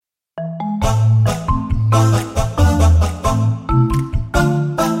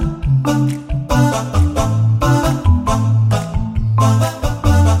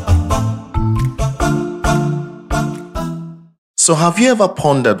So, have you ever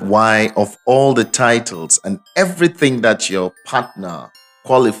pondered why, of all the titles and everything that your partner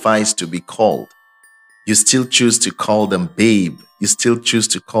qualifies to be called, you still choose to call them babe? You still choose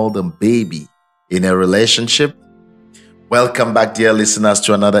to call them baby in a relationship? Welcome back, dear listeners,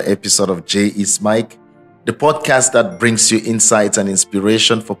 to another episode of J is Mike, the podcast that brings you insights and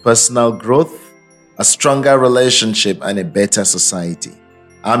inspiration for personal growth, a stronger relationship, and a better society.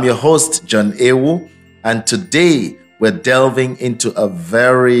 I'm your host, John Ewu, and today we're delving into a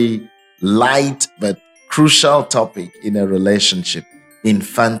very light but crucial topic in a relationship: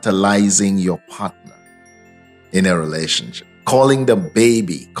 infantilizing your partner in a relationship. Calling them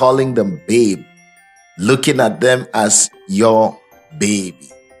baby, calling them babe, looking at them as your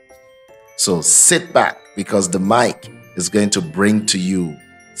baby. So sit back, because the mic is going to bring to you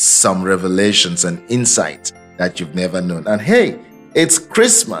some revelations and insights that you've never known. And hey, it's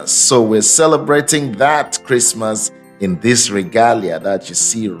Christmas, so we're celebrating that Christmas in this regalia that you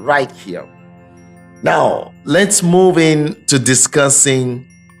see right here. Now, let's move in to discussing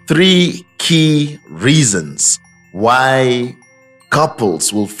 3 key reasons why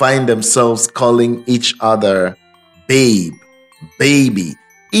couples will find themselves calling each other babe, baby,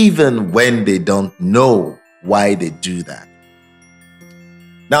 even when they don't know why they do that.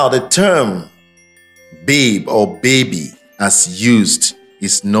 Now, the term babe or baby as used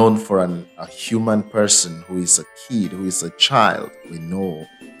is known for a human person who is a kid, who is a child. We know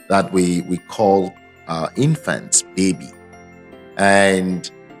that we call infants baby. And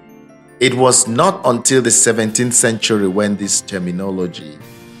it was not until the 17th century when this terminology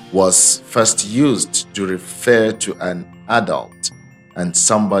was first used to refer to an adult and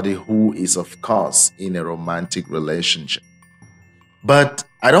somebody who is, of course, in a romantic relationship. But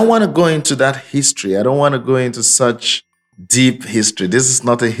I don't want to go into that history. I don't want to go into such deep history. This is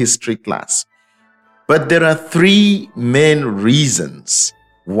not a history class. But there are 3 main reasons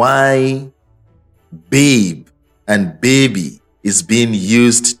why babe and baby is being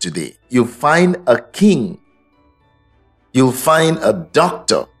used today. You'll find a king, you'll find a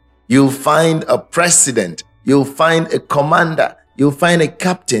doctor, you'll find a president, you'll find a commander, you'll find a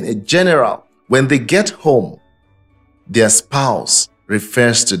captain, a general. When they get home, their spouse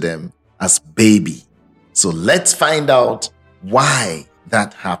refers to them as baby. So let's find out why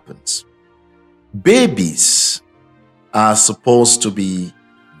that happens. Babies are supposed to be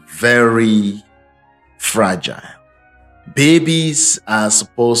very fragile. Babies are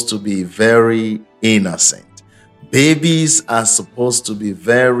supposed to be very innocent. Babies are supposed to be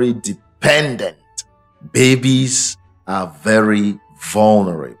very dependent. Babies are very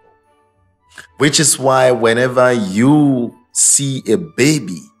vulnerable. Which is why whenever you see a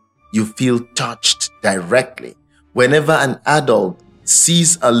baby, you feel touched directly. Whenever an adult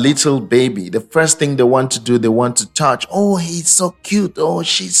sees a little baby, the first thing they want to do, they want to touch. Oh, he's so cute. Oh,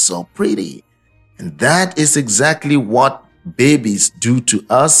 she's so pretty. And that is exactly what babies do to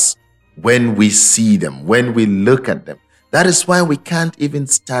us when we see them, when we look at them. That is why we can't even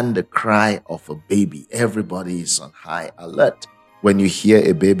stand the cry of a baby. Everybody is on high alert when you hear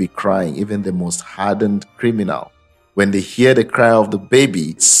a baby crying. Even the most hardened criminal, when they hear the cry of the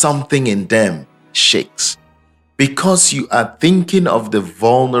baby, something in them shakes. Because you are thinking of the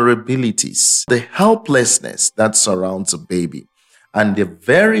vulnerabilities, the helplessness that surrounds a baby. And the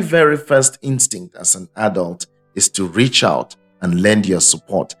very, very first instinct as an adult is to reach out and lend your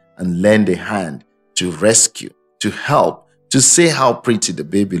support and lend a hand to rescue, to help, to say how pretty the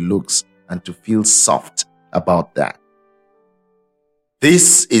baby looks, and to feel soft about that.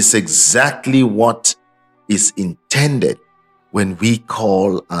 This is exactly what is intended when we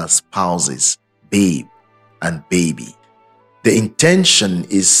call our spouses babe and baby. The intention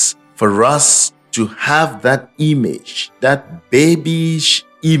is for us to have that image, that babyish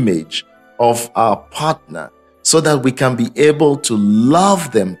image of our partner, so that we can be able to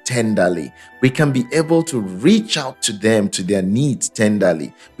love them tenderly. We can be able to reach out to them, to their needs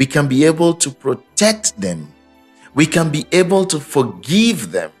tenderly. We can be able to protect them. We can be able to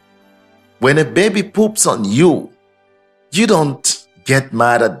forgive them. When a baby poops on you, you don't get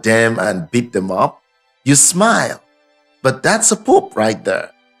mad at them and beat them up. You smile. But that's a poop right there.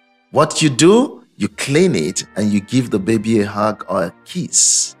 What you do, you clean it and you give the baby a hug or a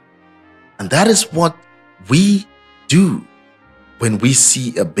kiss. And that is what we do when we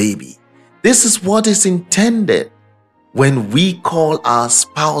see a baby. This is what is intended when we call our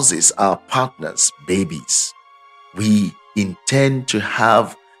spouses, our partners, babies. We intend to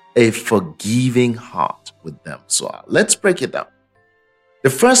have a forgiving heart with them. So let's break it down. The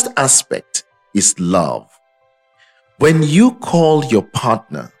first aspect is love. When you call your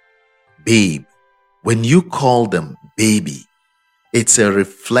partner babe, when you call them baby, It's a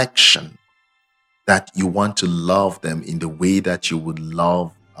reflection that you want to love them in the way that you would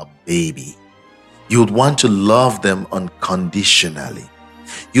love a baby. You would want to love them unconditionally.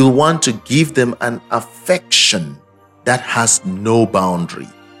 You'll want to give them an affection that has no boundary.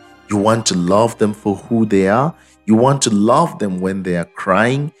 You want to love them for who they are. You want to love them when they are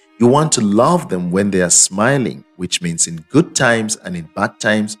crying. You want to love them when they are smiling, which means in good times and in bad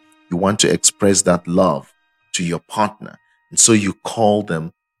times, you want to express that love to your partner. And so you call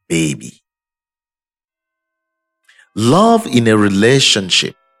them baby. Love in a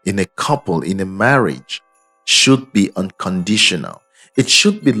relationship, in a couple, in a marriage, should be unconditional. It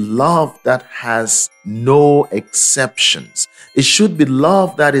should be love that has no exceptions. It should be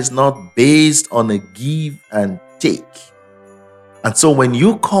love that is not based on a give and take. And so when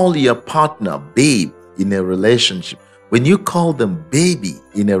you call your partner babe in a relationship, when you call them baby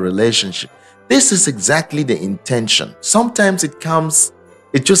in a relationship, this is exactly the intention. Sometimes it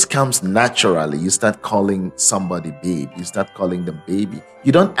just comes naturally. You start calling somebody babe. You start calling them baby.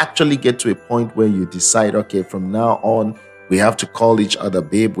 You don't actually get to a point where you decide, okay, from now on, we have to call each other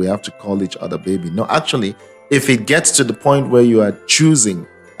babe. We have to call each other baby. No, actually, if it gets to the point where you are choosing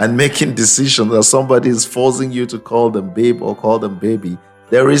and making decisions or somebody is forcing you to call them babe or call them baby,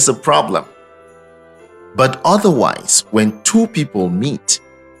 there is a problem. But otherwise, when two people meet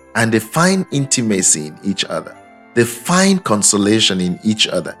and they find intimacy in each other, they find consolation in each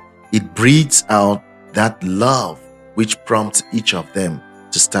other, it breathes out that love which prompts each of them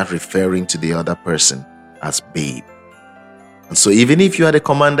to start referring to the other person as babe. And so even if you are the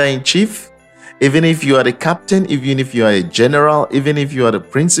commander-in-chief, even if you are the captain, even if you are a general, even if you are the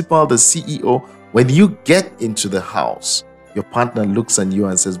principal, the CEO, when you get into the house, your partner looks at you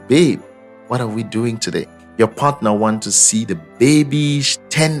and says, babe, what are we doing today? Your partner wants to see the babyish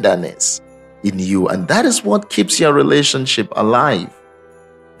tenderness in you. And that is what keeps your relationship alive.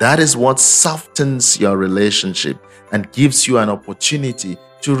 That is what softens your relationship and gives you an opportunity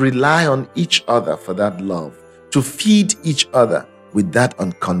to rely on each other for that love, to feed each other with that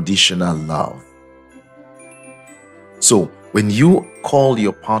unconditional love. So when you call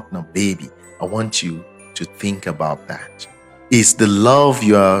your partner baby, I want you to think about that. Is the love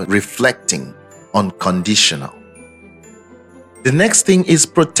you are reflecting unconditional? The next thing is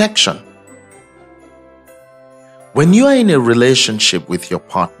protection. When you are in a relationship with your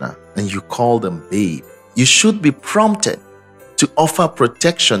partner and you call them babe, you should be prompted to offer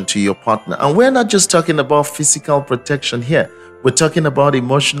protection to your partner. And we're not just talking about physical protection here. We're talking about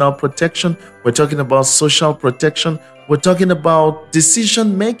emotional protection. We're talking about social protection. We're talking about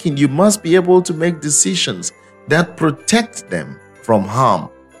decision making. You must be able to make decisions that protect them from harm.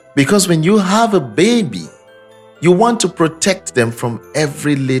 Because when you have a baby, you want to protect them from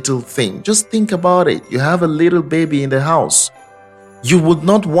every little thing. Just think about it. You have a little baby in the house. You would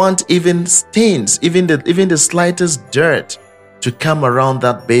not want even stains, even the slightest dirt to come around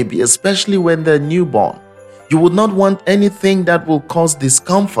that baby, especially when they're newborn. You would not want anything that will cause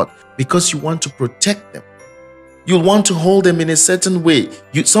discomfort because you want to protect them. You want to hold them in a certain way.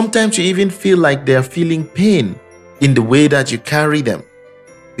 Sometimes you even feel like they're feeling pain in the way that you carry them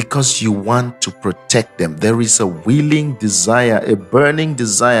because you want to protect them. There is a willing desire, a burning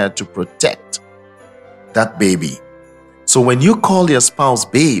desire to protect that baby. So when you call your spouse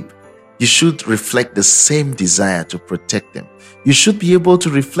babe, you should reflect the same desire to protect them. You should be able to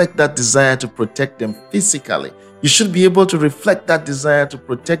reflect that desire to protect them physically. You should be able to reflect that desire to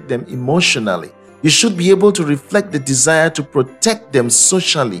protect them emotionally. You should be able to reflect the desire to protect them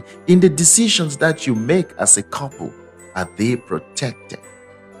socially in the decisions that you make as a couple. Are they protected?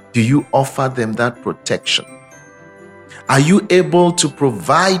 Do you offer them that protection? Are you able to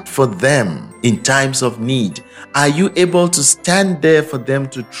provide for them in times of need? Are you able to stand there for them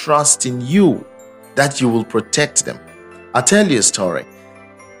to trust in you that you will protect them? I'll tell you a story.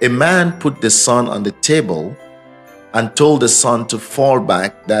 A man put the son on the table and told the son to fall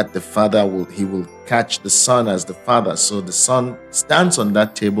back, that the father will catch the son as the father. So the son stands on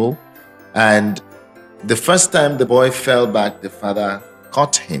that table, and the first time the boy fell back, the father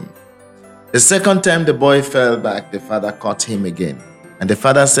caught him. The second time the boy fell back, the father caught him again. And the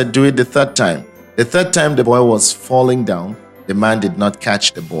father said, do it the third time. The third time the boy was falling down, the man did not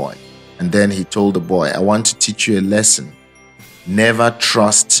catch the boy. And then he told the boy, I want to teach you a lesson. Never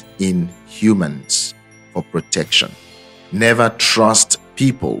trust in humans for protection. Never trust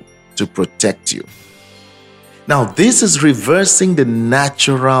people to protect you. Now, this is reversing the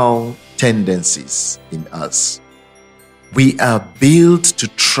natural tendencies in us. We are built to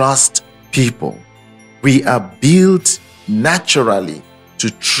trust people. We are built naturally to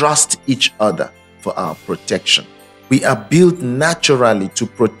trust each other for our protection. We are built naturally to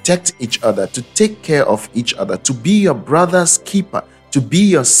protect each other, to take care of each other, to be your brother's keeper, to be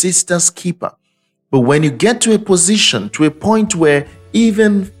your sister's keeper. But when you get to a position, to a point where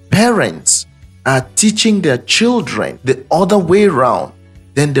even parents are teaching their children the other way around,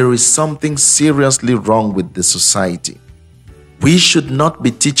 then there is something seriously wrong with the society. We should not be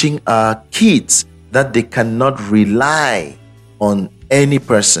teaching our kids that they cannot rely on any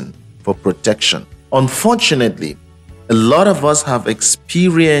person for protection. Unfortunately, a lot of us have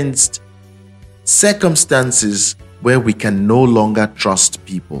experienced circumstances where we can no longer trust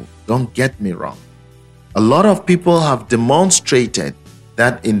people. Don't get me wrong. A lot of people have demonstrated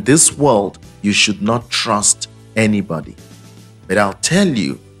that in this world, you should not trust anybody. But I'll tell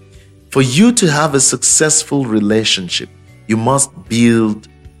you, for you to have a successful relationship, you must build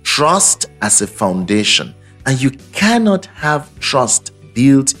trust as a foundation. And you cannot have trust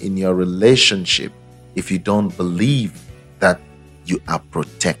built in your relationship if you don't believe that you are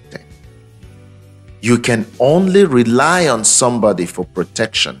protected. You can only rely on somebody for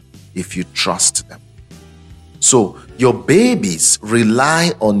protection if you trust them. So your babies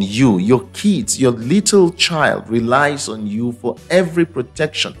rely on you, your kids, your little child relies on you for every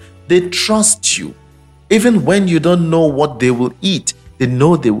protection. They trust you. Even when you don't know what they will eat, they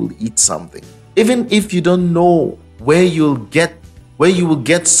know they will eat something. Even if you don't know where you will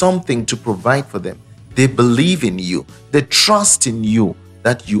get something to provide for them, they believe in you. They trust in you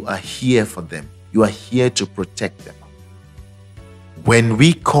that you are here for them. You are here to protect them. When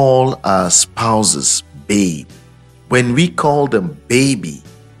we call our spouses babe, when we call them baby,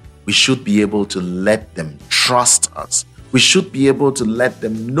 we should be able to let them trust us. We should be able to let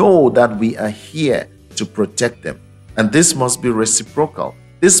them know that we are here to protect them. And this must be reciprocal.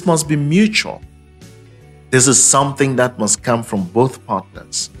 This must be mutual. This is something that must come from both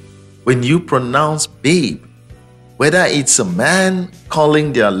partners. When you pronounce babe, whether it's a man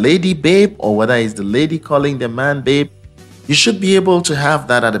calling their lady babe or whether it's the lady calling the man babe, you should be able to have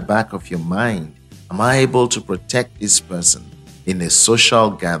that at the back of your mind. Am I able to protect this person in a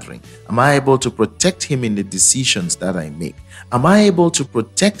social gathering? Am I able to protect him in the decisions that I make? Am I able to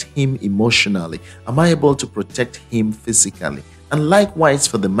protect him emotionally? Am I able to protect him physically? And likewise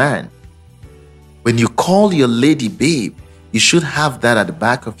for the man. When you call your lady babe, you should have that at the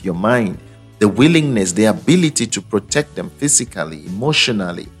back of your mind. The willingness, the ability to protect them physically,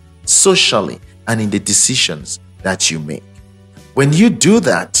 emotionally, socially, and in the decisions that you make. When you do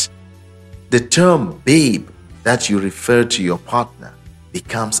that, the term babe that you refer to your partner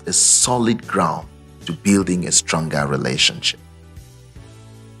becomes a solid ground to building a stronger relationship.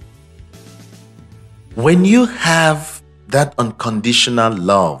 When you have that unconditional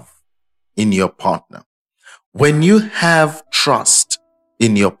love in your partner, when you have trust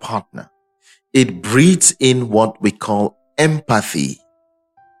in your partner, it breeds in what we call empathy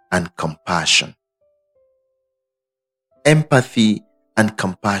and compassion. Empathy and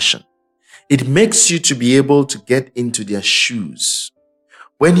compassion. It makes you to be able to get into their shoes.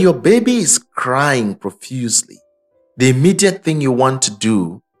 When your baby is crying profusely, the immediate thing you want to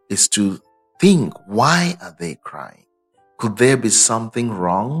do is to think, why are they crying? Could there be something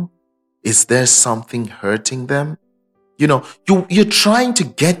wrong? Is there something hurting them? You're trying to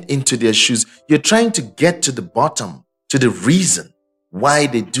get into their shoes. You're trying to get to the bottom, to the reason why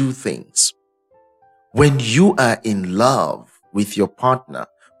they do things. When you are in love with your partner,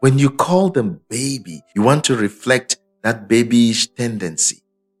 when you call them baby, you want to reflect that babyish tendency.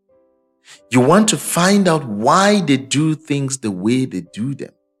 You want to find out why they do things the way they do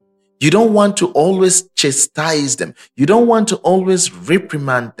them. You don't want to always chastise them. You don't want to always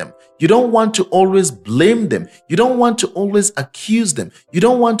reprimand them. You don't want to always blame them. You don't want to always accuse them. You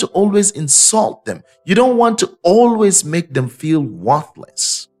don't want to always insult them. You don't want to always make them feel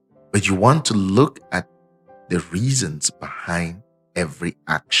worthless. But you want to look at the reasons behind every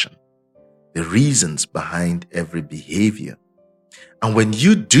action, the reasons behind every behavior. And when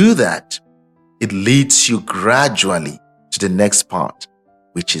you do that, it leads you gradually to the next part,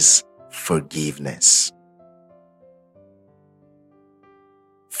 which is forgiveness.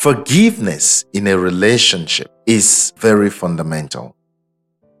 Forgiveness in a relationship is very fundamental.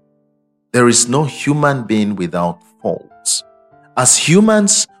 There is no human being without faults. As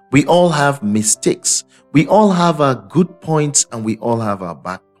humans, we all have mistakes. We all have our good points and we all have our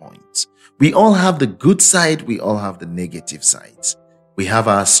bad points. We all have the good side, we all have the negative sides. We have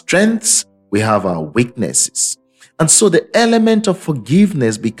our strengths, we have our weaknesses. And so the element of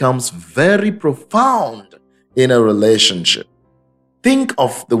forgiveness becomes very profound in a relationship. Think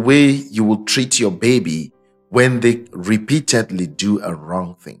of the way you will treat your baby when they repeatedly do a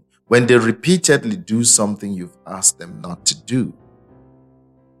wrong thing, when they repeatedly do something you've asked them not to do.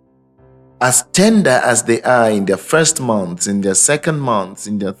 As tender as they are in their first months, in their second months,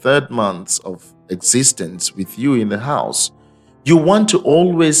 in their third months of existence with you in the house, you want to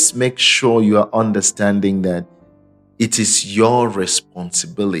always make sure you are understanding that it is your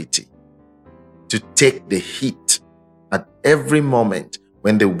responsibility to take the heat at every moment.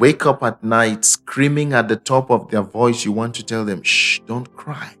 When they wake up at night screaming at the top of their voice, you want to tell them, shh, don't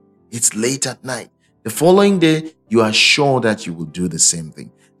cry. It's late at night. The following day, you are sure that you will do the same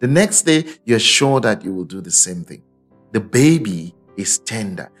thing. The next day, you're sure that you will do the same thing. The baby is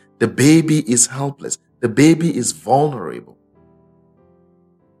tender. The baby is helpless. The baby is vulnerable.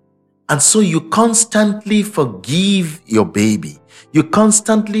 And so you constantly forgive your baby. You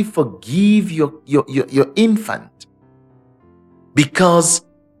constantly forgive your infant, because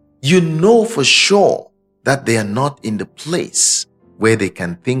you know for sure that they are not in the place where they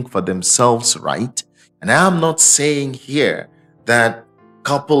can think for themselves, right? And I'm not saying here that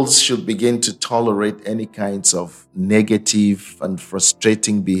couples should begin to tolerate any kinds of negative and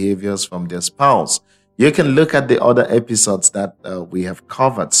frustrating behaviors from their spouse. You can look at the other episodes that we have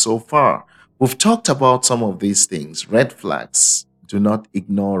covered so far. We've talked about some of these things. Red flags. Do not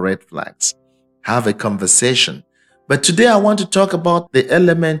ignore red flags. Have a conversation. But today I want to talk about the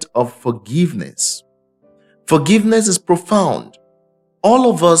element of forgiveness. Forgiveness is profound.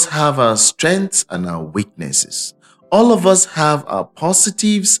 All of us have our strengths and our weaknesses. All of us have our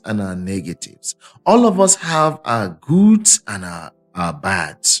positives and our negatives. All of us have our goods and our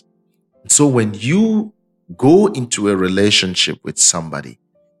bads. So when you go into a relationship with somebody,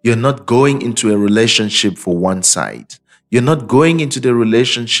 you're not going into a relationship for one side. You're not going into the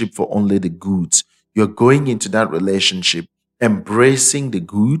relationship for only the goods. You're going into that relationship embracing the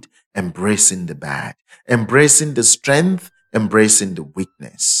good, embracing the bad, embracing the strength, embracing the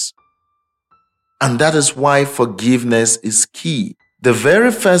weakness. And that is why forgiveness is key. The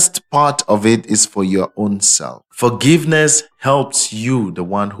very first part of it is for your own self. Forgiveness helps you, the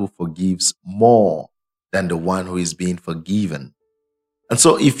one who forgives, more than the one who is being forgiven. And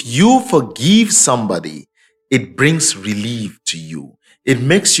so if you forgive somebody, it brings relief to you. It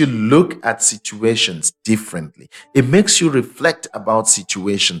makes you look at situations differently. It makes you reflect about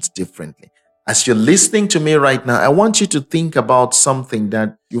situations differently. As you're listening to me right now, I want you to think about something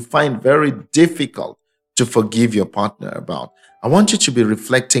that you find very difficult to forgive your partner about. I want you to be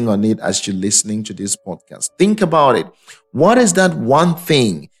reflecting on it as you're listening to this podcast. Think about it. What is that one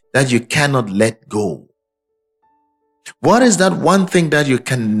thing that you cannot let go? What is that one thing that you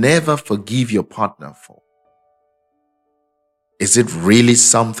can never forgive your partner for? Is it really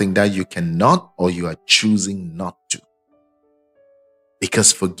something that you cannot, or you are choosing not to?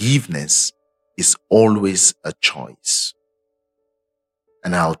 Because forgiveness is always a choice.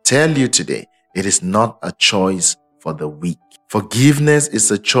 And I'll tell you today, it is not a choice for the weak. Forgiveness is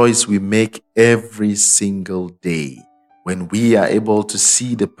a choice we make every single day. When we are able to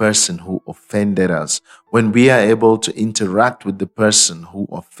see the person who offended us, when we are able to interact with the person who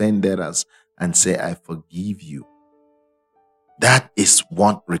offended us and say, I forgive you. That is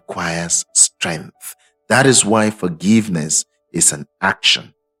what requires strength. That is why forgiveness is an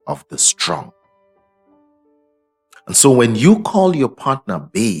action of the strong. And so when you call your partner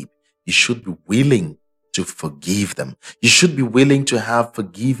babe, you should be willing to forgive them. You should be willing to have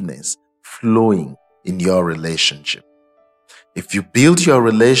forgiveness flowing in your relationship. If you build your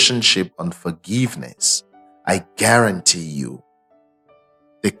relationship on forgiveness, I guarantee you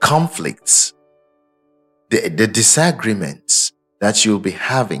the conflicts, the disagreements that you'll be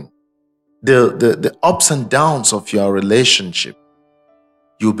having, the ups and downs of your relationship,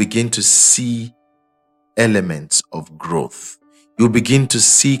 you'll begin to see elements of growth. You begin to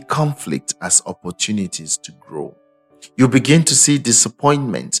see conflict as opportunities to grow. You begin to see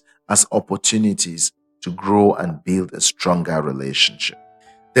disappointment as opportunities to grow and build a stronger relationship.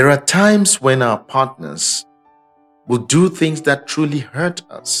 There are times when our partners will do things that truly hurt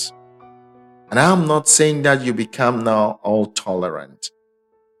us. And I'm not saying that you become now all tolerant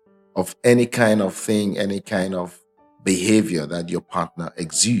of any kind of thing, any kind of behavior that your partner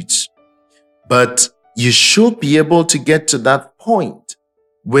exudes. But you should be able to get to that point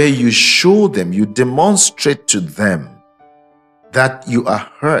where you show them, you demonstrate to them that you are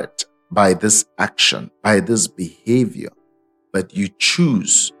hurt by this action, by this behavior, but you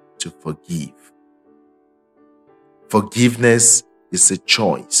choose to forgive. Forgiveness is a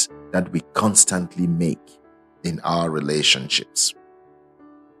choice that we constantly make in our relationships.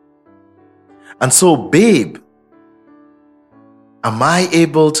 And so, babe, am I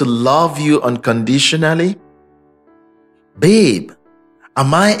able to love you unconditionally? Babe,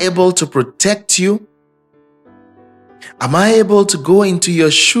 Am I able to protect you? Am I able to go into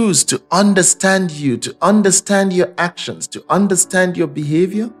your shoes to understand you, to understand your actions, to understand your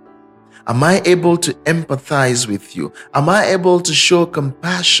behavior? Am I able to empathize with you? Am I able to show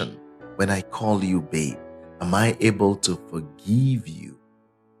compassion when I call you babe? Am I able to forgive you?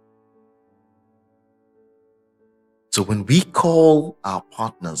 So when we call our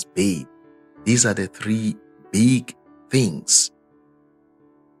partners babe, these are the three big things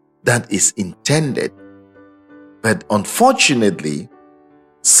that is intended. But unfortunately,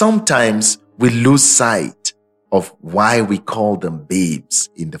 sometimes we lose sight of why we call them babes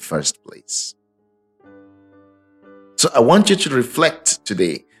in the first place. So I want you to reflect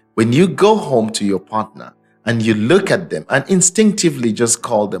today when you go home to your partner and you look at them and instinctively just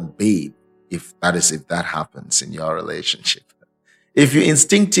call them babe, if that happens in your relationship. If you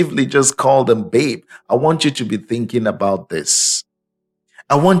instinctively just call them babe, I want you to be thinking about this.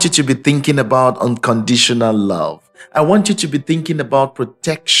 I want you to be thinking about unconditional love. I want you to be thinking about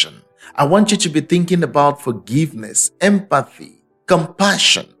protection. I want you to be thinking about forgiveness, empathy,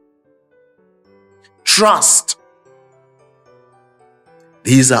 compassion, trust.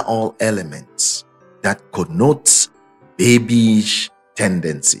 These are all elements that connotes babyish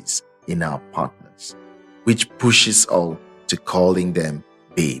tendencies in our partners, which pushes all to calling them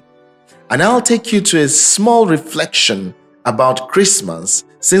babe. And I'll take you to a small reflection about Christmas,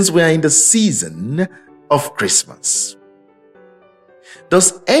 since we are in the season of Christmas.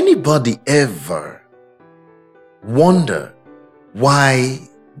 Does anybody ever wonder why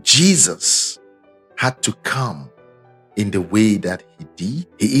Jesus had to come in the way that he did?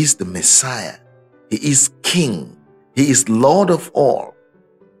 He is the Messiah. He is King. He is Lord of all.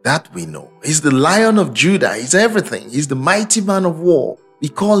 That we know. He's the Lion of Judah. He's everything. He's the mighty man of war. We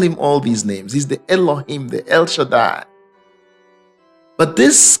call him all these names. He's the Elohim, the El Shaddai. But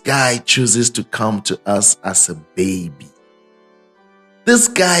this guy chooses to come to us as a baby. This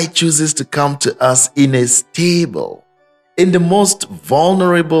guy chooses to come to us in a stable, in the most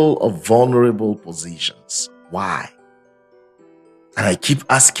vulnerable of vulnerable positions. Why? And I keep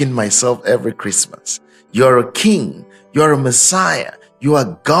asking myself every Christmas, you're a king, you're a Messiah, you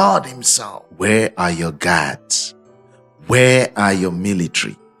are God himself. Where are your guards? Where are your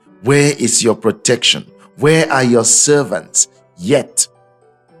military? Where is your protection? Where are your servants? Yet,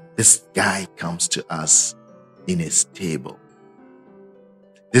 this guy comes to us in a stable.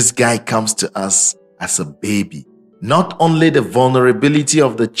 This guy comes to us as a baby. Not only the vulnerability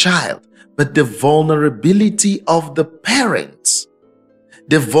of the child, but the vulnerability of the parents.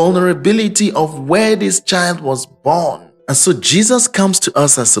 The vulnerability of where this child was born. And so Jesus comes to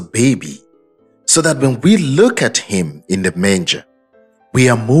us as a baby, so that when we look at him in the manger, we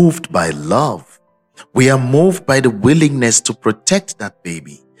are moved by love. We are moved by the willingness to protect that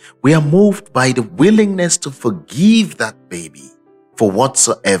baby. We are moved by the willingness to forgive that baby for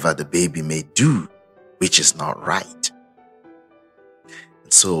whatsoever the baby may do, which is not right.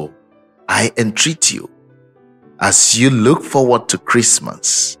 So I entreat you, as you look forward to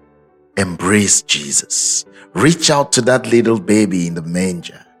Christmas, embrace Jesus. Reach out to that little baby in the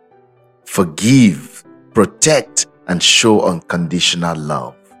manger. Forgive, protect, and show unconditional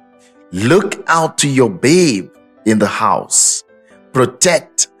love. Look out to your babe in the house.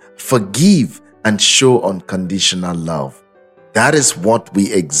 Protect, forgive, and show unconditional love. That is what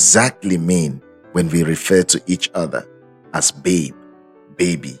we exactly mean when we refer to each other as babe,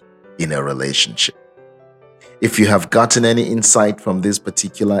 baby in a relationship. If you have gotten any insight from this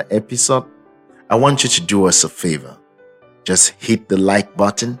particular episode, I want you to do us a favor. Just hit the like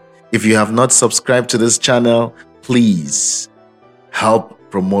button. If you have not subscribed to this channel, please help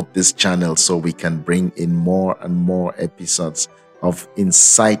promote this channel so we can bring in more and more episodes of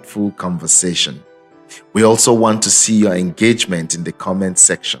insightful conversation. We also want to see your engagement in the comment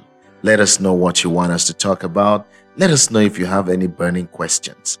section. Let us know what you want us to talk about. Let us know if you have any burning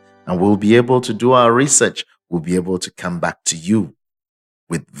questions, and we'll be able to do our research. We'll be able to come back to you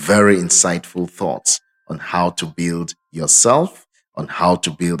with very insightful thoughts on how to build yourself, on how to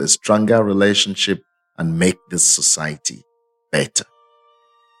build a stronger relationship and make this society better.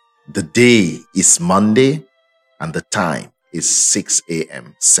 The day is Monday and the time is 6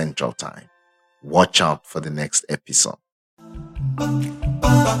 a.m. Central Time. Watch out for the next episode.